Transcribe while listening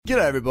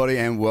G'day everybody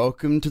and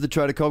welcome to the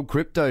Trader Cobb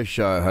Crypto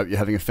Show. Hope you're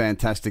having a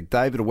fantastic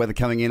day. Bit of weather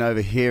coming in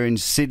over here in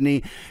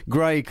Sydney.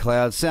 Grey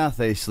clouds,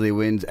 southeasterly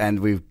winds,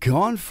 and we've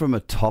gone from a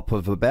top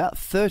of about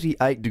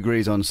 38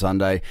 degrees on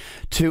Sunday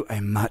to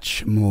a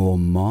much more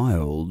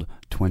mild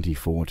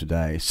 24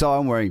 today. So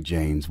I'm wearing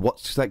jeans.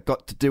 What's that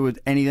got to do with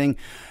anything?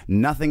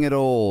 Nothing at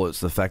all.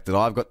 It's the fact that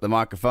I've got the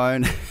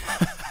microphone.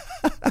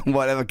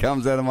 Whatever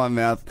comes out of my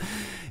mouth,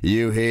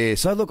 you hear.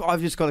 So look,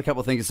 I've just got a couple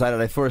of things to say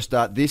today. For a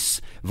start,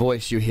 this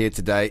voice you hear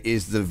today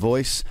is the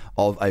voice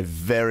of a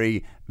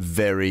very,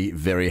 very,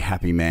 very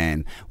happy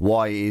man.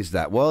 Why is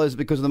that? Well, it's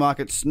because of the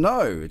markets?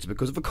 No, it's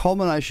because of a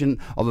culmination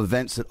of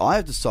events that I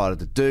have decided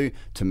to do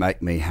to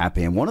make me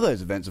happy. And one of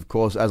those events, of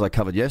course, as I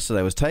covered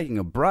yesterday, was taking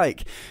a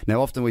break.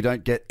 Now, often we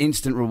don't get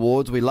instant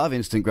rewards. We love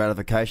instant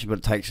gratification, but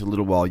it takes a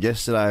little while.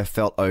 Yesterday, I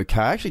felt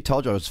okay. I actually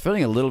told you I was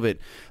feeling a little bit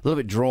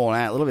drawn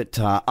out, a little bit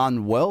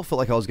unwell. Felt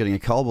like I was getting a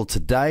cold. Well,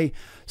 today,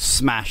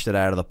 smashed it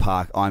out of the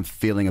park. I'm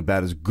feeling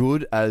about as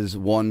good as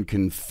one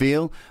can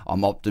feel.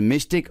 I'm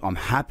optimistic. I'm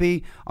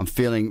happy. I'm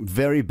feeling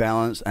very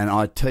balanced. And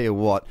I tell you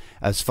what,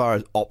 as far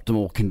as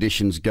optimal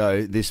conditions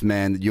go, this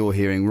man that you're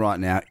hearing right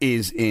now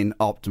is in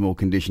optimal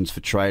conditions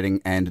for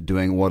trading and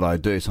doing what I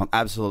do. So I'm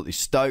absolutely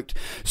stoked,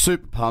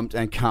 super pumped,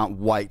 and can't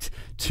wait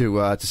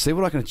to see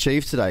what I can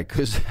achieve today.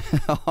 Because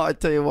I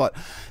tell you what,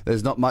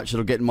 there's not much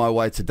that'll get in my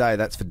way today.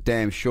 That's for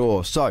damn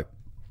sure. So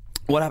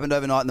what happened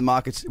overnight in the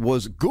markets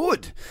was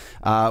good.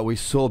 We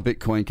saw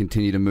Bitcoin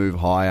continue to move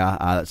higher.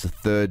 That's the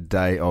third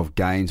day of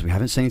gains. We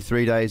haven't seen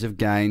 3 days of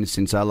gains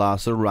since our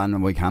last run,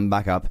 and we come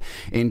back up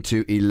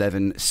into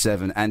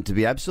 11.7. And to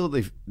be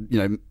absolutely,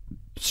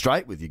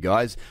 straight with you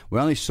guys, we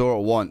only saw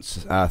it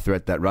once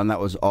throughout that run. That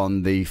was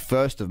on the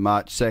 1st of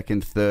March,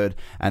 2nd, 3rd,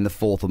 and the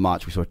 4th of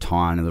March. We saw a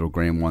tiny little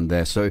green one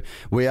there. So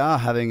we are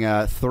having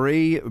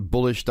 3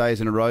 bullish days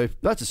in a row.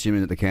 That's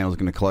assuming that the candle is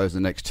going to close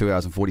in the next 2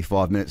 hours and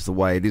 45 minutes the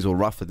way it is, or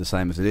roughly the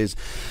same as it is.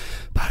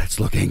 But it's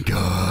looking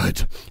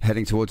good.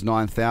 Heading towards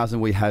 9,000.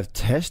 We have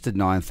tested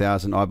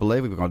 9,000, I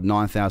believe. We've got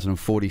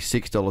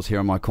 $9,046 here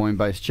on my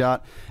Coinbase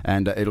chart.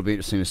 And it'll be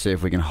interesting to see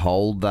if we can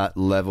hold that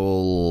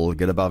level,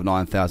 get above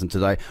 9,000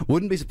 today.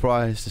 Wouldn't be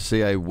surprised to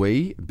see a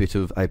wee bit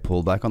of a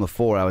pullback. On the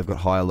 4 hour, we've got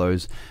higher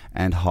lows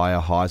and higher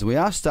highs. We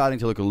are starting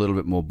to look a little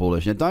bit more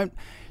bullish. Now,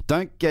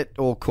 don't get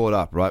all caught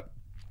up, right?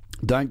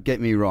 Don't get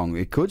me wrong.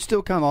 It could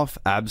still come off.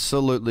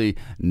 Absolutely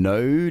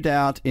no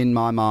doubt in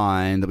my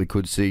mind that we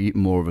could see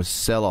more of a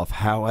sell-off.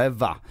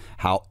 However,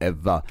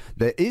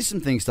 there is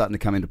some things starting to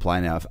come into play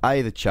now.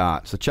 The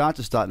charts. The charts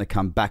are starting to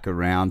come back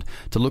around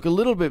to look a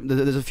little bit.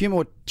 There's a few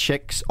more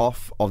checks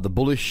off of the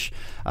bullish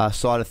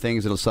side of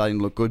things that are starting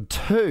to look good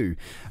too.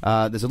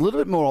 There's a little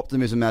bit more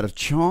optimism out of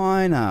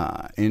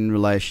China in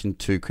relation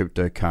to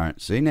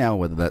cryptocurrency. Now,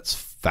 whether that's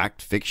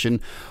fact, fiction,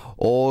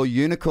 or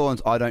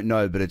unicorns, I don't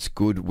know, but it's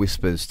good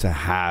whispers to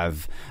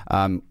have.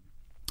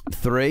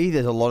 3,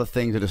 there's a lot of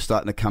things that are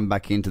starting to come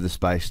back into the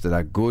space that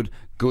are good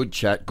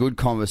chat, good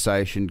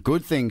conversation,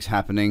 good things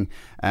happening.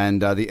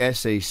 And the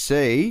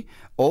SEC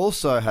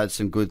also had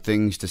some good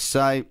things to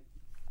say.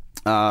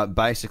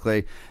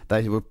 Basically,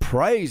 they were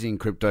praising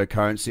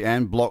cryptocurrency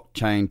and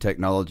blockchain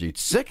technology.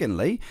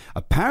 Secondly,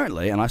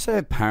 apparently, and I say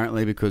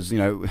apparently because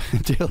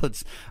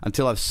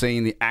until I've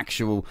seen the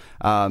actual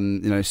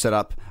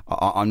setup,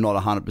 I'm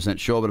not 100%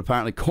 sure. But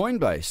apparently,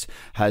 Coinbase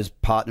has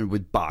partnered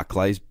with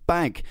Barclays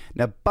Bank.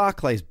 Now,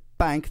 Barclays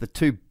Bank, the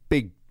 2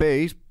 big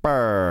B's,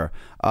 they're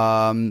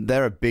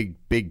a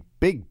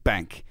big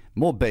bank.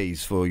 More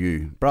B's for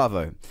you.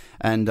 Bravo.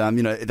 And,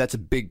 that's a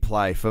big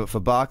play for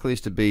Barclays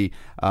to be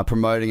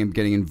promoting and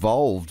getting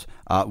involved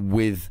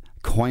with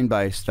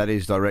Coinbase. That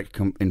is direct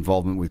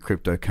involvement with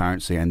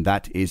cryptocurrency, and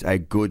that is a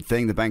good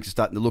thing. The banks are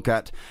starting to look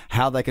at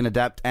how they can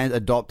adapt and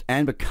adopt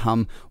and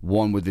become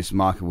one with this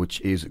market,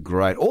 which is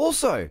great.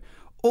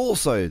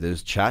 Also,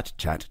 there's chat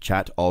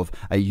of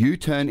a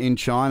U-turn in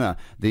China.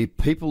 The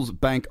People's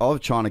Bank of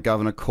China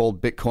governor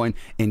called Bitcoin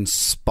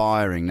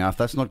inspiring. Now, if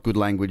that's not good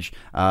language,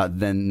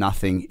 then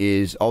nothing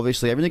is.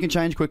 Obviously, everything can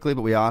change quickly,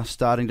 but we are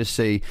starting to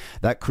see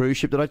that cruise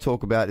ship that I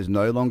talk about is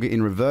no longer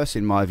in reverse,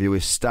 in my view,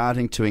 is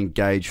starting to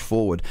engage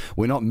forward.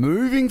 We're not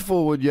moving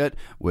forward yet.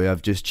 We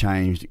have just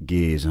changed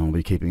gears, and we'll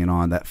be keeping an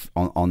eye on that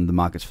on the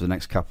markets for the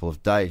next couple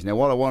of days. Now,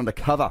 what I wanted to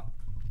cover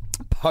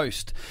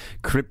post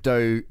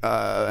crypto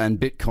and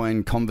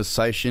Bitcoin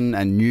conversation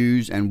and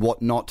news and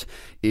whatnot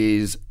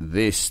is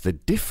this: the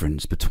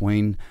difference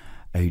between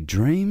a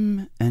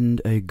dream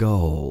and a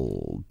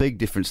goal. Big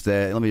difference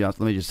there. Let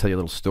me just tell you a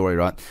little story,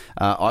 right?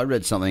 I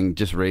read something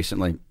just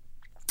recently.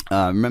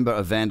 Remember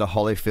Evander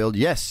Holyfield?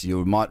 Yes,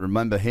 you might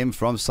remember him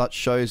from such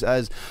shows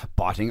as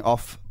biting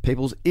off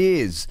people's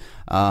ears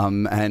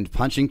and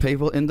punching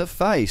people in the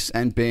face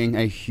and being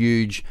a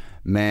huge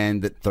man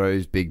that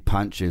throws big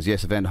punches.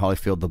 Yes, Evander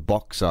Holyfield, the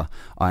boxer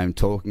I am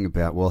talking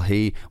about. Well,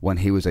 when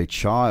he was a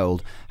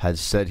child, had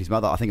said his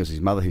mother, I think it was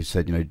his mother who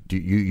said,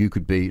 you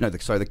could be,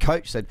 the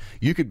coach said,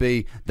 you could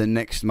be the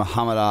next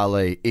Muhammad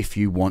Ali if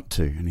you want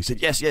to. And he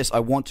said, yes, I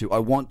want to.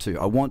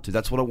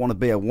 That's what I want to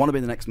be. I want to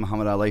be the next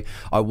Muhammad Ali.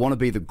 I want to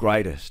be the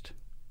greatest.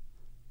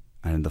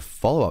 And the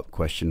follow-up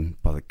question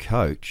by the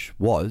coach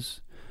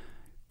was,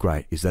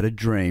 great, is that a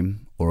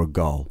dream or a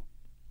goal?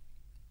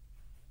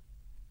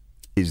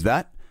 Is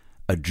that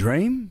a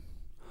dream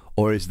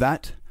or is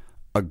that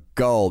a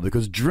goal?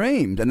 Because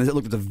dreamed, and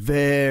look, there's a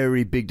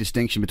very big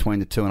distinction between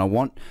the two, and I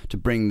want to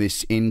bring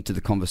this into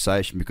the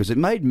conversation because it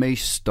made me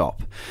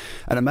stop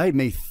and it made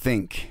me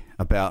think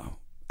about,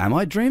 am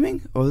I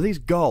dreaming or are these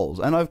goals?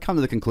 And I've come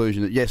to the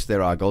conclusion that yes,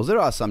 there are goals. There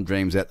are some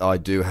dreams that I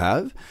do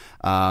have,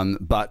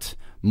 but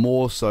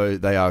more so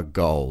they are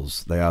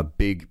goals. They are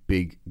big,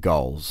 big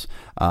goals.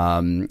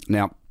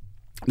 Now,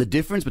 the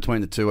difference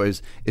between the two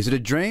is it a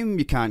dream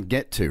you can't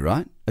get to,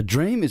 right? A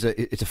dream it's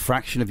a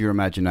fraction of your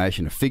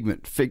imagination, a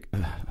fragment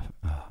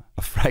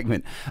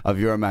of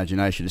your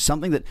imagination. It's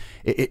something that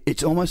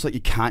it's almost like you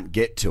can't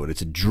get to it.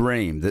 It's a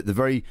dream. The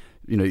very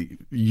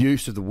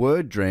use of the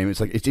word dream,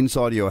 it's like it's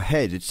inside of your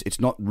head. It's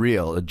not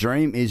real. A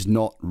dream is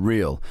not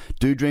real.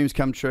 Do dreams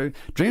come true?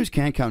 Dreams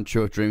can come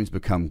true if dreams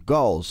become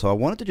goals. So I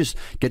wanted to just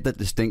get that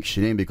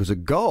distinction in, because a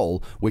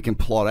goal we can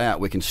plot out,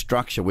 we can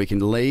structure, we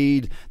can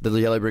lead the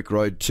yellow brick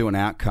road to an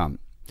outcome.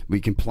 We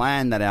can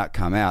plan that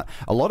outcome out.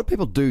 A lot of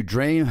people do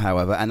dream,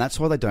 however, and that's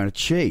why they don't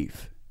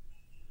achieve.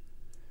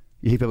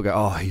 You hear people go,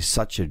 oh, he's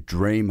such a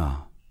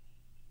dreamer.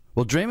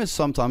 Well, dreamers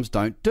sometimes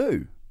don't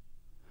do.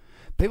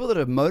 People that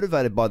are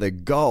motivated by their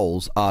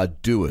goals are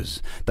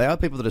doers. They are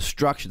people that are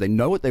structured. They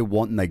know what they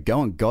want and they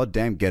go and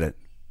goddamn get it.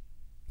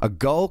 A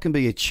goal can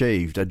be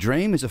achieved. A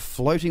dream is a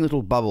floating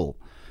little bubble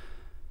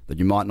that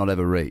you might not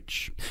ever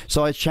reach.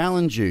 So I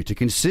challenge you to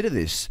consider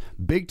this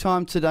big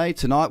time today,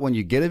 tonight, when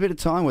you get a bit of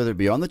time, whether it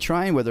be on the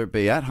train, whether it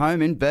be at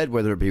home in bed,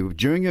 whether it be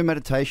during your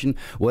meditation,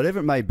 whatever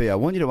it may be. I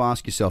want you to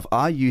ask yourself,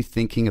 are you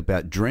thinking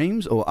about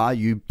dreams or are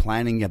you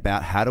planning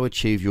about how to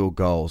achieve your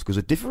goals? Because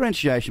the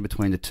differentiation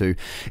between the two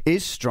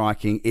is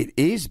striking, it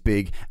is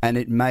big, and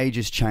it may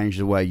just change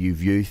the way you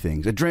view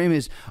things. A dream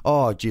is,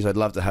 oh, geez, I'd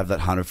love to have that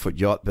 100-foot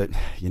yacht, but,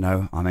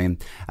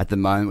 at the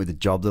moment with the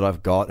job that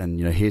I've got, and,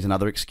 here's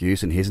another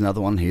excuse, and here's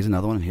another one, here's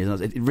another one, and here's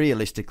another.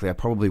 Realistically, I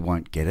probably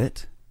won't get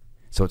it.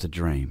 So it's a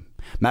dream.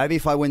 Maybe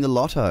if I win the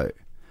lotto,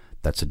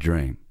 that's a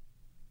dream.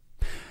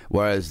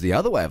 Whereas the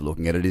other way of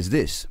looking at it is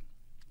this.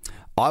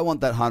 I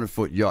want that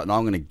 100-foot yacht and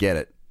I'm going to get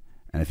it.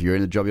 And if you're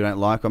in a job you don't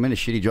like, I'm in a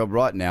shitty job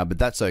right now, but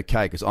that's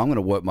okay because I'm going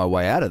to work my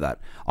way out of that.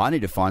 I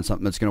need to find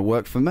something that's going to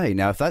work for me.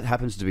 Now, if that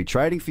happens to be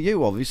trading for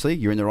you, obviously,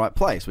 you're in the right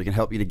place. We can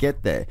help you to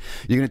get there.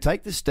 You're going to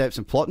take the steps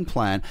and plot and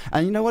plan.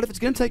 And you know what? If it's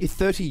going to take you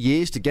 30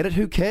 years to get it,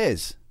 who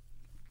cares?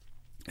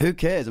 Who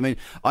cares? I mean,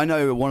 I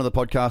know one of the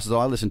podcasts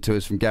I listen to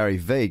is from Gary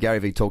Vee. Gary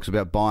Vee talks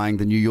about buying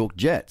the New York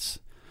Jets.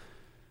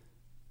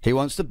 He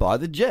wants to buy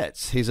the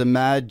Jets. He's a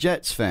mad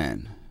Jets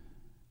fan.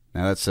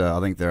 Now that's I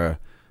think they're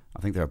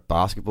a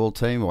basketball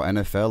team or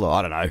NFL or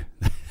I don't know.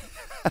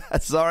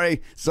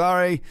 Sorry.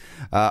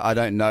 I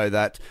don't know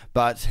that.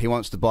 But he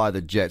wants to buy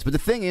the Jets. But the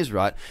thing is,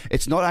 right,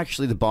 it's not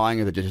actually the buying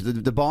of the Jets.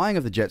 The buying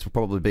of the Jets will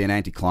probably be an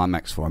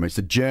anticlimax for him. It's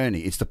the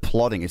journey. It's the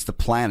plotting. It's the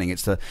planning.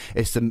 It's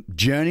the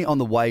journey on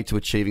the way to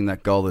achieving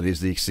that goal that is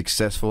the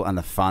successful and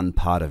the fun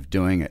part of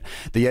doing it.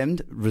 The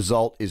end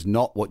result is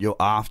not what you're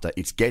after.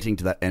 It's getting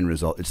to that end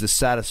result. It's the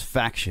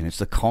satisfaction. It's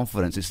the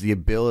confidence. It's the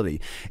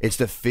ability. It's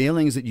the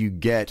feelings that you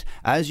get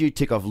as you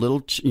tick off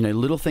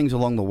little things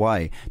along the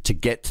way to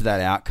get to that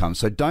outcome.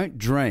 So don't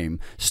dream.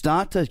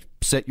 Start to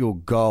set your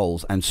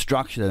goals and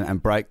structure them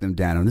and break them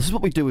down. And this is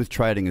what we do with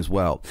trading as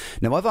well.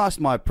 Now, I've asked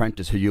my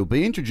apprentice, who you'll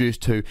be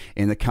introduced to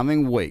in the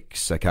coming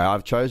weeks. Okay,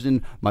 I've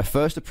chosen my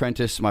first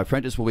apprentice. My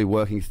apprentice will be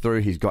working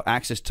through. He's got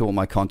access to all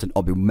my content.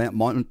 I'll be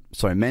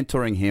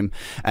mentoring him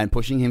and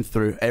pushing him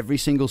through every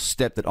single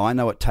step that I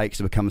know it takes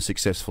to become a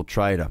successful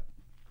trader.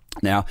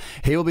 Now,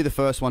 he'll be the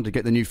first one to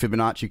get the new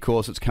Fibonacci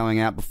course that's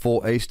coming out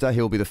before Easter.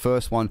 He'll be the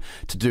first one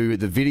to do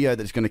the video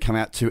that's going to come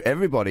out to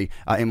everybody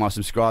in my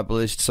subscriber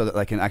list so that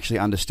they can actually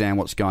understand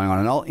what's going on.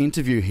 And I'll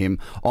interview him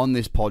on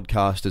this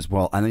podcast as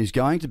well. And he's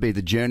going to be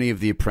the Journey of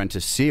the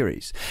Apprentice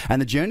series.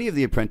 And the Journey of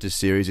the Apprentice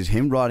series is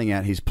him writing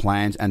out his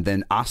plans and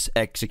then us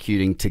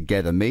executing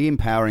together. Me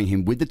empowering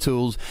him with the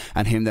tools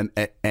and him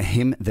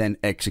then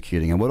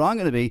executing. And what I'm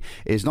going to be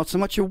is not so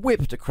much a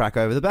whip to crack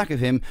over the back of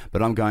him,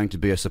 but I'm going to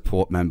be a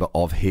support member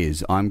of his.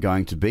 I'm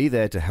going to be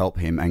there to help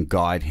him and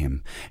guide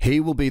him. He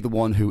will be the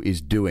one who is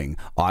doing.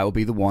 I will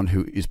be the one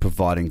who is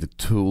providing the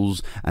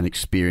tools and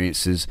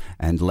experiences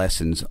and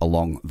lessons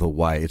along the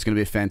way. It's going to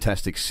be a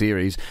fantastic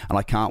series, and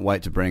I can't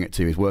wait to bring it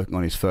to you. He's working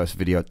on his first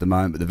video at the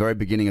moment, but the very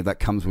beginning of that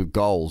comes with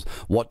goals.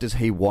 What does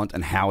he want,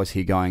 and how is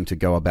he going to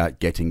go about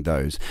getting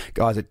those?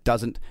 Guys, it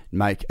doesn't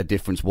make a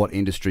difference what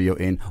industry you're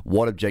in,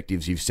 what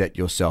objectives you've set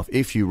yourself.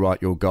 If you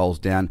write your goals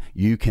down,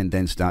 you can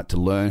then start to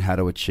learn how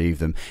to achieve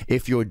them.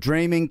 If you're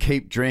dreaming,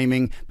 keep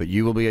dreaming, but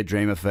you will be a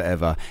dreamer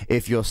forever.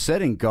 If you're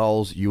setting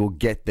goals, you will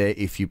get there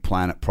if you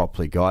plan it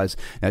properly, guys.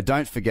 Now,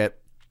 don't forget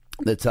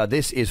that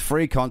this is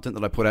free content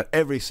that I put out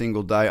every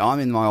single day. I'm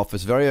in my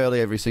office very early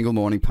every single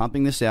morning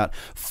pumping this out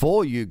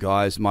for you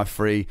guys, my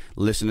free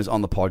listeners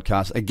on the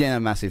podcast. Again, a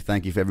massive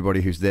thank you for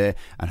everybody who's there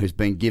and who's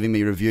been giving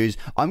me reviews.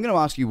 I'm going to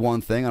ask you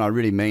one thing, and I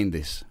really mean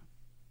this.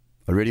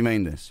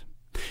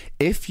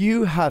 If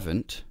you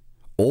haven't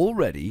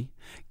already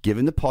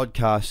given the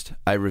podcast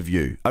a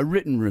review, a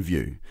written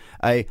review,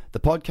 the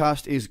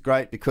podcast is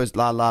great because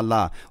la la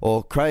la,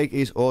 or Craig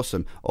is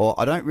awesome, or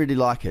I don't really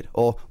like it,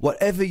 or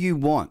whatever you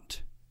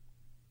want.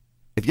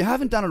 If you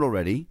haven't done it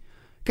already,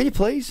 can you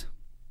please?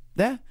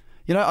 There?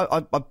 You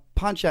know, I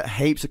punch out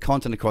heaps of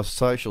content across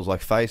socials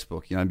like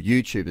Facebook,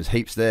 YouTube, there's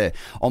heaps there.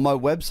 On my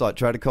website,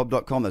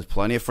 tradercobb.com, there's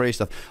plenty of free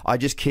stuff. I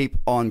just keep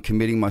on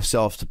committing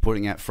myself to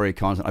putting out free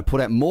content. I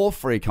put out more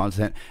free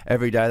content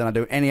every day than I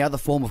do any other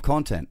form of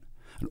content.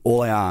 And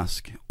all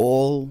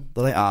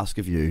that I ask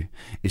of you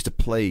is to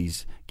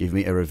please give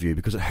me a review,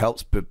 because it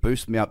helps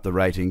boost me up the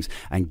ratings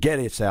and get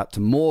it out to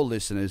more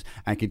listeners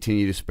and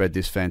continue to spread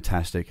this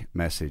fantastic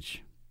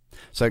message.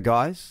 So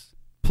guys,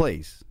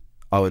 please,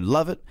 I would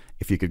love it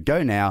if you could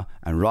go now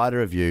and write a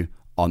review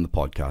on the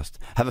podcast.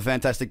 Have a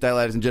fantastic day,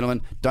 ladies and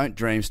gentlemen. Don't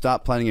dream,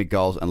 start planning your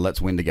goals, and let's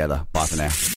win together. Bye for now.